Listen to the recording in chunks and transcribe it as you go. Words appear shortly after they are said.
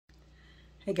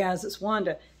Hey guys, it's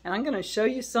Wanda, and I'm going to show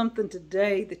you something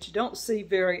today that you don't see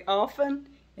very often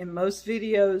in most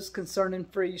videos concerning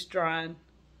freeze drying.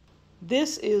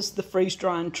 This is the freeze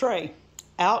drying tray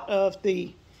out of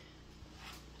the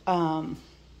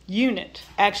unit.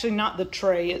 Actually, not the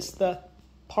tray, it's the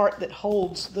part that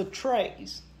holds the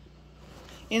trays.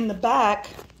 In the back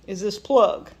is this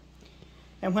plug,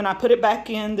 and when I put it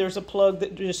back in, there's a plug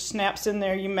that just snaps in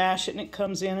there. You mash it and it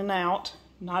comes in and out.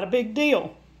 Not a big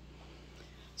deal.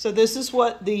 So this is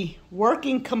what the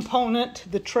working component,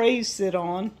 the trays, sit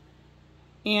on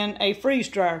in a freeze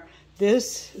dryer.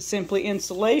 This is simply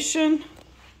insulation,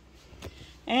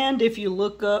 and if you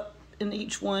look up in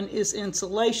each one is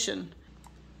insulation.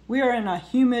 We are in a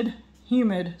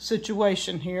humid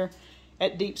situation here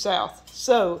at Deep South.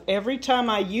 So every time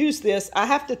I use this, I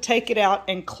have to take it out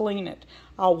and clean it.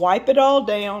 I'll wipe it all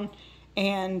down,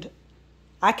 and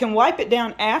I can wipe it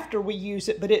down after we use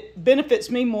it, but it benefits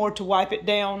me more to wipe it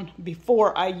down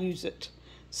before I use it.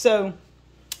 So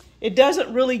it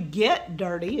doesn't really get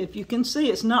dirty. If you can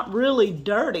see, it's not really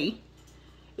dirty.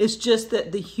 It's just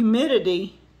that the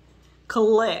humidity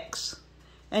collects.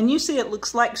 And you see it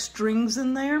looks like strings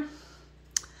in there.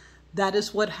 That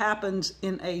is what happens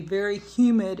in a very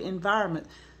humid environment.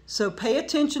 So pay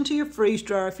attention to your freeze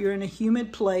dryer if you're in a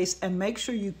humid place, and make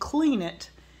sure you clean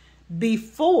it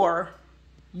before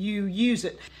you use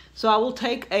it. So I will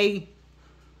take a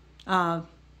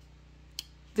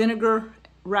vinegar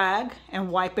rag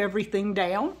and wipe everything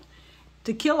down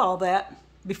to kill all that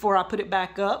before I put it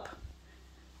back up.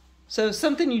 So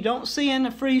something you don't see in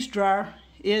a freeze dryer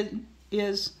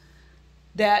is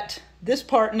that this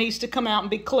part needs to come out and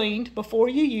be cleaned before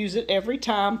you use it every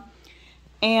time.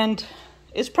 And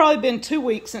it's probably been 2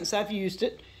 weeks since I've used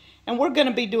it, and we're going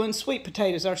to be doing sweet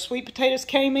potatoes. Our sweet potatoes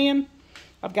came in.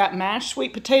 I've got mashed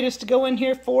sweet potatoes to go in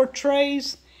here, 4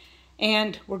 trays,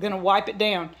 and we're going to wipe it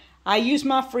down. I use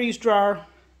my freeze dryer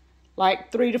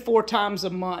like 3 to 4 times a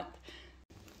month.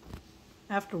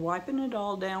 After wiping it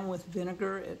all down with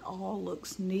vinegar, it all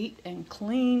looks neat and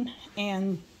clean,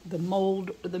 and the mold,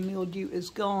 the mildew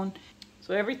is gone.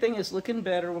 So everything is looking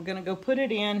better. We're going to go put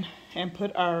it in and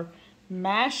put our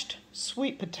mashed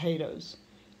sweet potatoes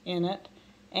in it,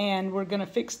 and we're going to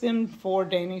fix them for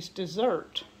Danny's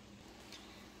dessert.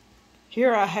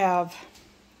 Here I have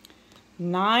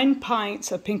 9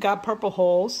 pints of pink-eyed purple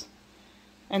hulls,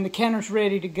 and the counter's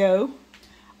ready to go.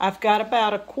 I've got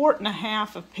about 1.5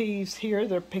 quarts of peas here.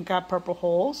 They're pink-eyed purple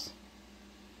hulls.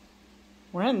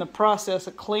 We're in the process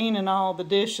of cleaning all the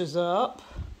dishes up.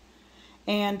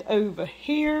 And over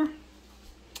here,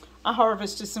 I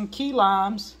harvested some key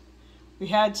limes. We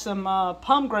had some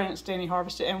pomegranates Danny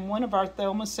harvested, and one of our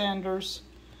Thelma Sanders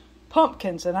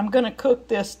pumpkins, and I'm going to cook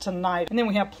this tonight. And then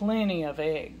we have plenty of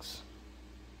eggs.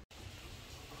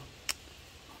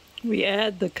 We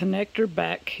add the connector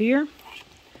back here.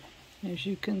 As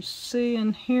you can see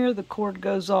in here, the cord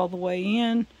goes all the way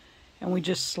in, and we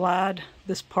just slide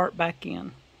this part back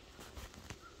in.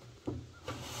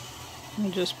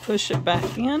 And just push it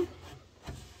back in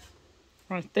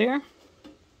right there.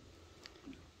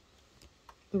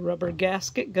 The rubber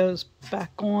gasket goes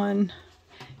back on.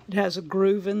 It has a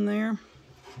groove in there,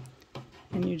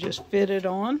 and you just fit it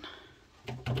on.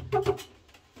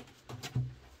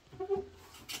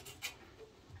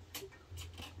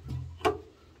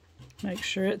 Make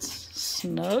sure it's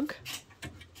snug,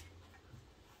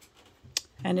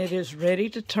 and it is ready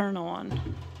to turn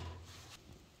on.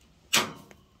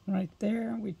 Right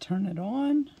there, we turn it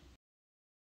on.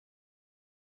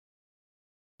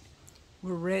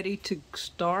 We're ready to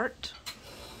start.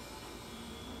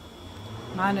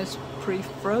 Mine is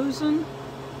pre-frozen.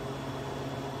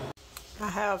 I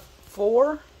have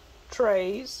 4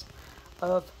 trays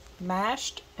of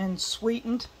mashed and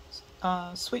sweetened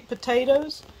sweet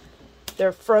potatoes.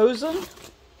 They're frozen.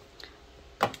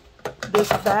 This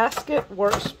basket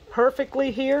works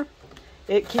perfectly here.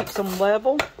 It keeps them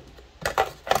level.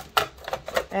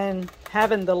 And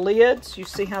having the lids, you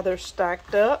see how they're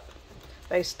stacked up.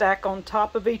 They stack on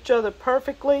top of each other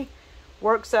perfectly.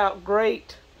 Works out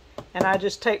great. And I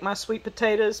just take my sweet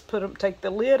potatoes, take the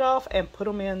lid off, and put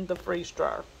them in the freeze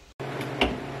dryer.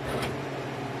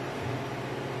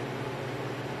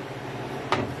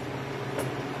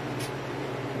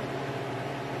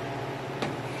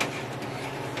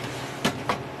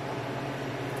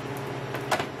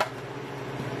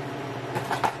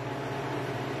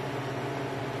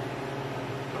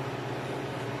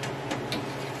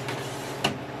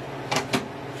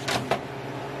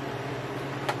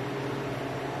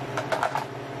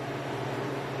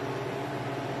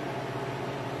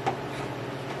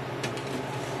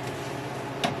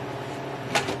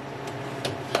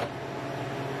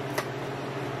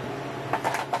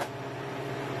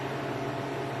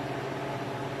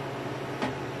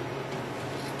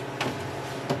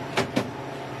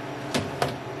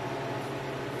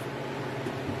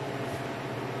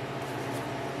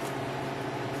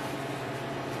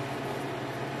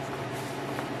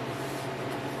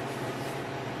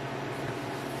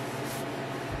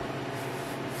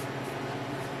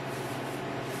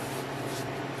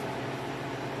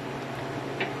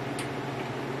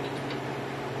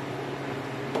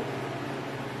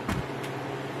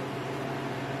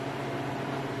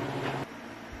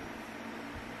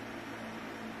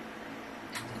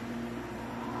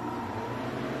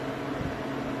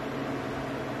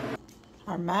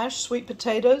 Our mashed sweet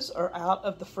potatoes are out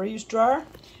of the freeze dryer.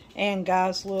 And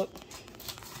guys, look,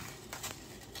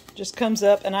 just comes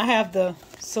up, and I have the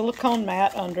silicone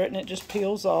mat under it and it just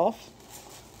peels off.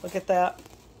 Look at that.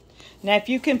 Now if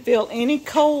you can feel any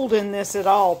cold in this at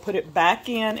all, put it back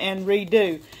in and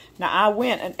redo. Now I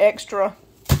went an extra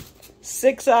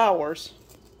 6 hours.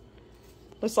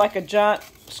 Looks like a giant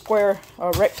square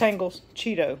or rectangle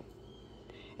Cheeto.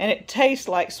 And it tastes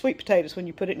like sweet potatoes when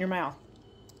you put it in your mouth.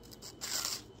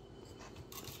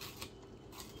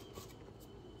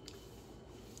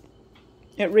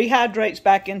 It rehydrates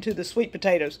back into the sweet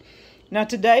potatoes. Now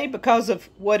today, because of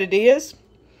what it is,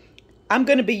 I'm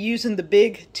going to be using the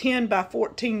big 10 by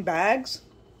 14 bags.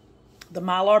 The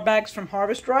Mylar bags from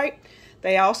Homestead.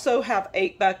 They also have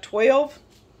 8 by 12.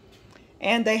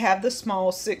 And they have the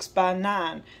small 6 by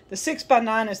 9. The 6 by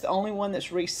 9 is the only one that's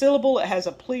resealable. It has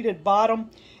a pleated bottom,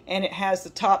 and it has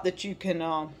the top that you can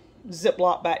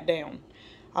ziplock back down.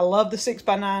 I love the 6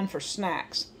 by 9 for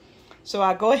snacks. So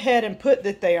I go ahead and put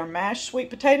that they are mashed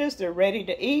sweet potatoes. They're ready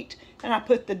to eat. And I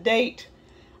put the date.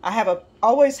 I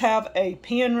always have a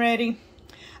pen ready.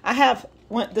 I have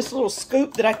this little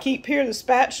scoop that I keep here, the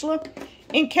spatula.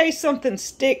 In case something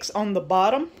sticks on the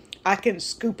bottom, I can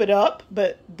scoop it up,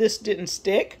 but this didn't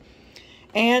stick.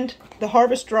 And the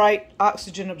Homestead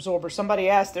oxygen absorber. Somebody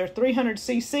asked, they're 300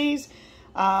 cc's.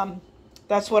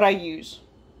 That's what I use.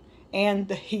 And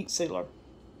the heat sealer.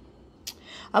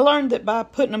 I learned that by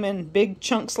putting them in big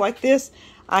chunks like this,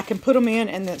 I can put them in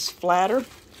and it's flatter.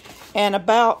 And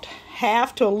about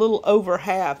half to a little over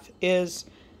half is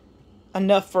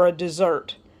enough for a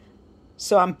dessert.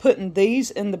 So I'm putting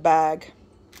these in the bag,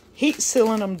 heat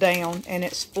sealing them down, and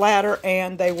it's flatter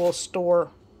and they will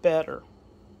store better.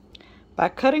 By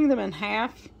cutting them in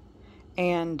half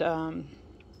and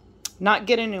not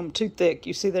getting them too thick.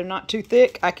 You see they're not too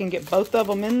thick. I can get both of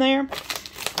them in there.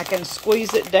 I can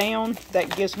squeeze it down.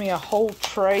 That gives me a whole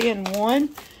tray in one.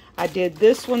 I did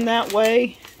this one that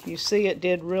way. You see it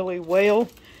did really well.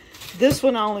 This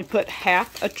one I only put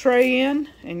half a tray in,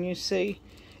 and you see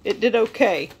it did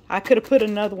okay. I could have put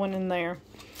another one in there,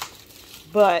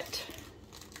 but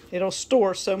it'll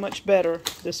store so much better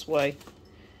this way.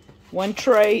 One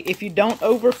tray, if you don't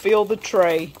overfill the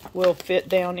tray, will fit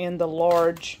down in the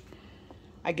large,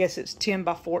 I guess it's 10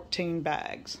 by 14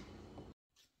 bags.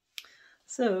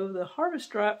 So the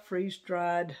Homestead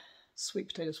freeze-dried sweet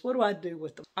potatoes, what do I do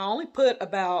with them? I only put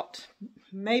about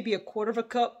maybe 1/4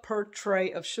 cup per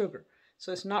tray of sugar.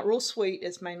 So it's not real sweet,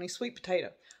 it's mainly sweet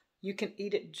potato. You can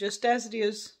eat it just as it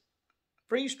is,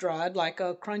 freeze-dried, like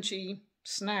a crunchy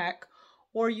snack,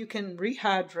 or you can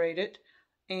rehydrate it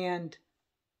and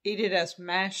eat it as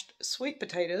mashed sweet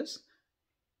potatoes.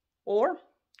 Or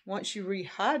once you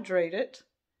rehydrate it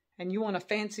and you want a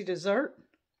fancy dessert,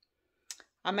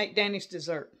 I make Danny's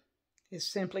dessert. It's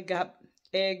simply got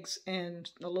eggs and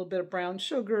a little bit of brown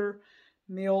sugar,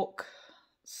 milk,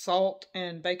 salt,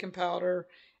 and baking powder,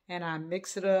 and I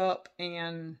mix it up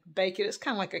and bake it. It's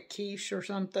kind of like a quiche or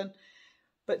something.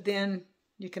 But then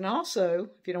you can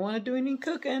also, if you don't want to do any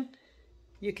cooking,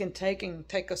 you can take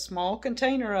a small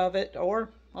container of it,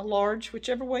 or a large,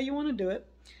 whichever way you want to do it.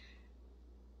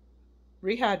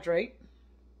 Rehydrate.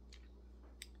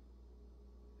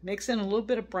 Mix in a little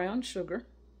bit of brown sugar.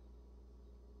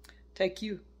 Take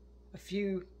you a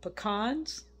few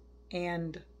pecans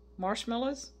and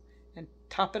marshmallows and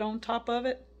top it on top of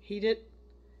it, heat it,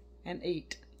 and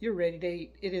eat. You're ready to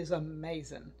eat. It is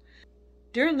amazing.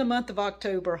 During the month of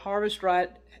October,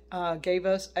 Homestead gave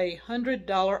us a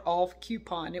 $100 off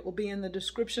coupon. It will be in the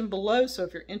description below, so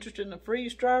if you're interested in a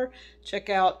freeze dryer, check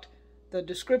out the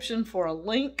description for a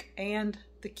link and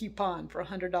the coupon for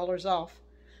 $100 off.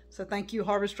 So thank you,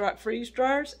 Homestead freeze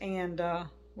dryers, and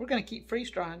we're going to keep freeze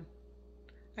drying.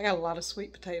 I got a lot of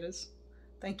sweet potatoes.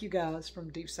 Thank you guys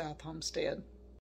from Deep South Homestead.